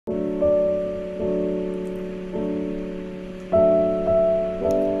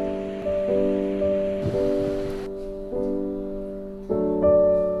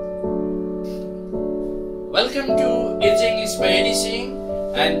Welcome to It's English by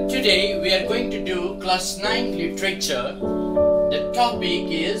Edising, and today we are going to do class 9 literature. The topic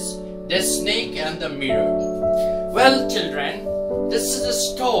is The Snake and the Mirror. Well children, this is a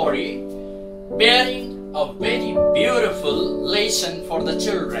story bearing a very beautiful lesson for the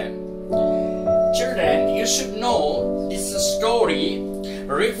children. Children, you should know this story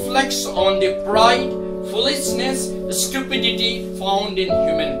reflects on the pride, foolishness, stupidity found in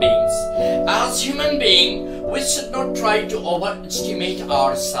human beings. As human beings, we should not try to overestimate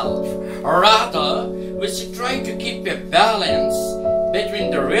ourselves. Rather, we should try to keep a balance between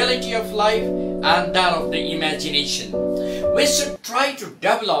the reality of life and that of the imagination. We should try to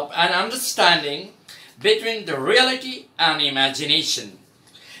develop an understanding between the reality and imagination.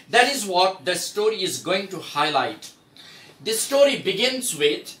 That is what the story is going to highlight. The story begins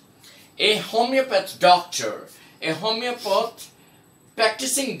with a homeopath doctor, a homeopath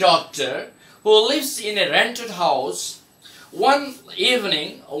practicing doctor who lives in a rented house. One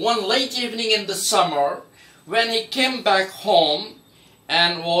late evening in the summer, when he came back home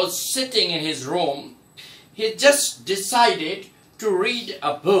and was sitting in his room, he just decided to read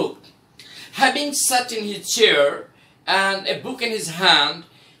a book. Having sat in his chair and a book in his hand,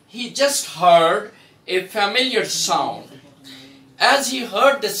 he just heard a familiar sound. As he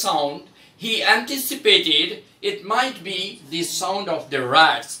heard the sound, he anticipated it might be the sound of the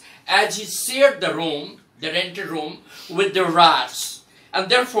rats, as he shared the room, the rented room, with the rats. And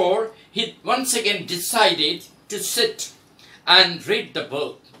therefore, he once again decided to sit and read the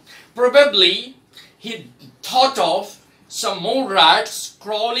book. Probably, he thought of some more rats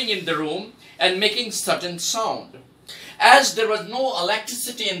crawling in the room and making certain sound. As there was no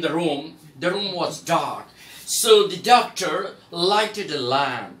electricity in the room was dark. So the doctor lighted a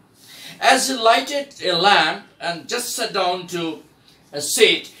lamp. As he lighted a lamp and just sat down to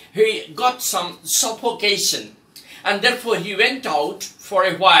sit, he got some suffocation. And therefore he went out for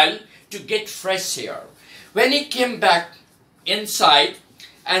a while to get fresh air. When he came back inside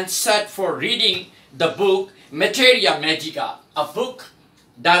and sat for reading the book Materia Medica, a book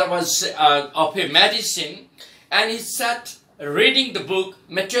that was of a medicine, and he sat reading the book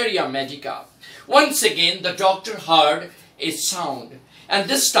Materia Medica. Once again, the doctor heard a sound, and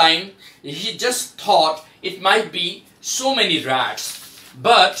this time he just thought it might be so many rats.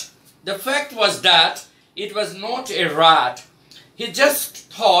 But the fact was that it was not a rat. He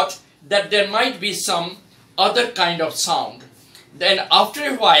just thought that there might be some other kind of sound. Then after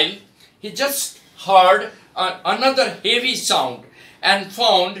a while, he just heard another heavy sound and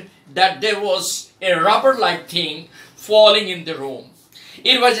found that there was a rubber-like thing falling in the room.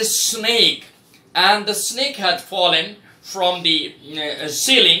 It was a snake, and the snake had fallen from the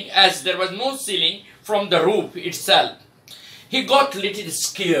ceiling, as there was no ceiling, from the roof itself. He got a little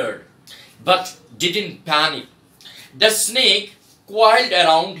scared, but didn't panic. The snake coiled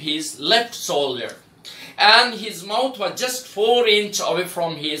around his left shoulder, and his mouth was just 4 inches away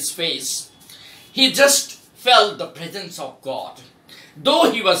from his face. He just felt the presence of God.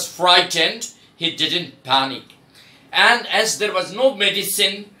 Though he was frightened, he didn't panic. And as there was no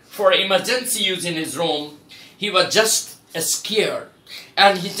medicine for emergency use in his room, he was just scared,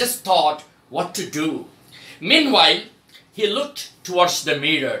 and he just thought what to do. Meanwhile, he looked towards the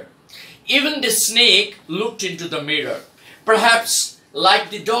mirror. Even the snake looked into the mirror. Perhaps, like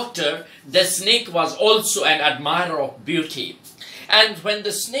the doctor, the snake was also an admirer of beauty. And when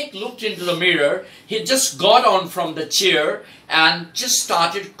the snake looked into the mirror, he just got on from the chair and just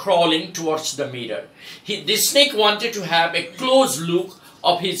started crawling towards the mirror. The snake wanted to have a close look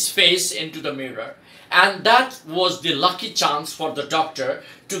of his face into the mirror. And that was the lucky chance for the doctor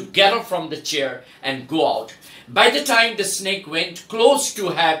to get up from the chair and go out. By the time the snake went close to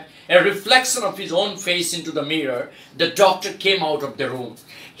have a reflection of his own face into the mirror, the doctor came out of the room.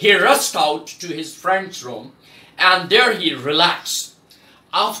 He rushed out to his friend's room, and there he relaxed.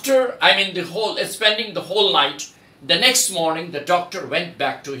 After, spending the whole night, the next morning the doctor went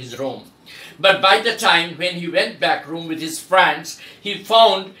back to his room. But by the time when he went back room with his friends, he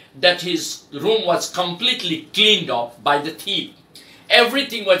found that his room was completely cleaned up by the thief.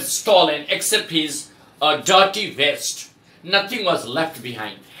 Everything was stolen except his dirty vest. Nothing was left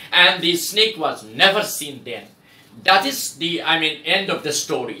behind. And the snake was never seen then. That is the, end of the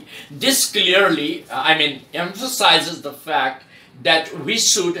story. This clearly, emphasizes the fact that we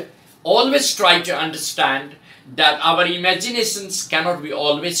should always try to understand that our imaginations cannot be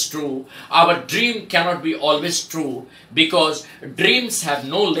always true. Our dream cannot be always true, because dreams have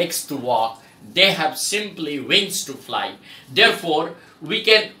no legs to walk. They have simply wings to fly. Therefore, we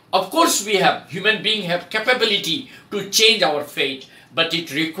can, of course human beings have capability to change our fate, but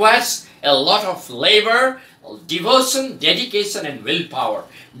it requires a lot of labor, devotion, dedication and willpower.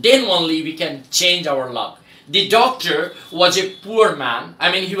 Then only we can change our luck. The doctor was a poor man.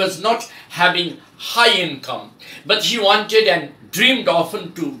 I mean, he was not having high income, but he wanted and dreamed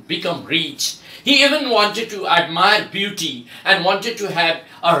often to become rich. He even wanted to admire beauty and wanted to have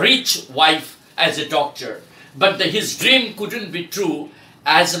a rich wife as a doctor. But his dream couldn't be true,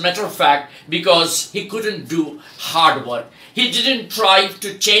 as a matter of fact, because he couldn't do hard work. He didn't try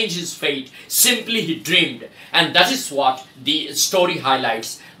to change his fate, simply he dreamed. And that is what the story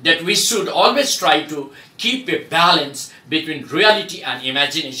highlights, that we should always try to keep a balance between reality and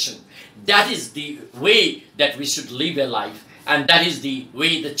imagination. That is the way that we should live a life. And that is the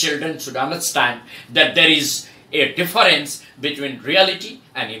way the children should understand that there is a difference between reality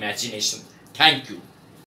and imagination. Thank you.